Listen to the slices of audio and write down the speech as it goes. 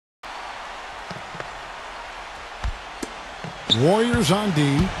Warriors on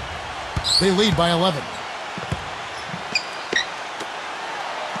D. They lead by 11.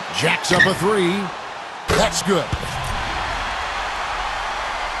 Jacks up a three. That's good.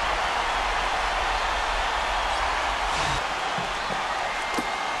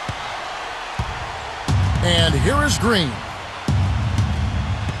 And here is Green.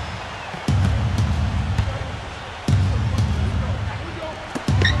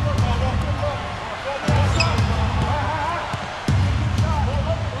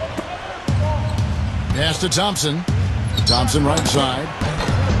 Pass to Thompson. Thompson right side.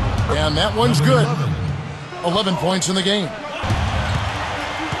 And that one's good. 11 points in the game.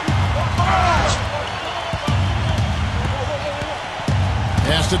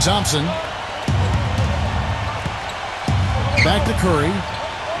 Pass to Thompson. Back to Curry.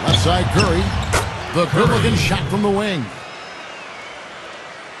 Left side Curry. The good-looking shot from the wing.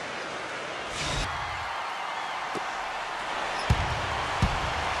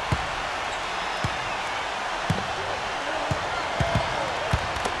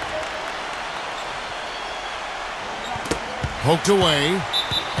 Poked away.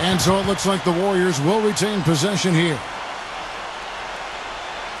 And so it looks like the Warriors will retain possession here.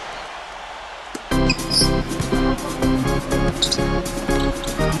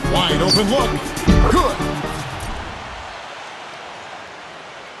 Wide open look. Good.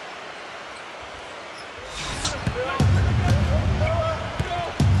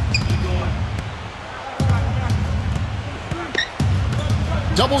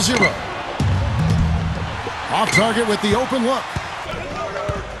 Double zero. Off target with the open look.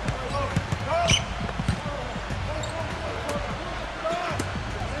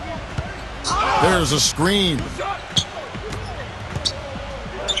 There's a screen.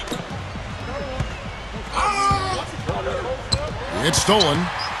 It's stolen.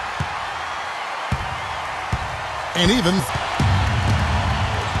 And even.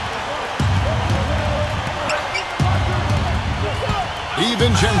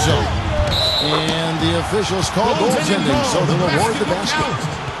 DiVincenzo. And the officials call goaltending, so they'll award the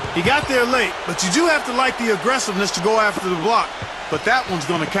basket. He got there late, but you do have to like the aggressiveness to go after the block. But that one's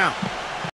going to count.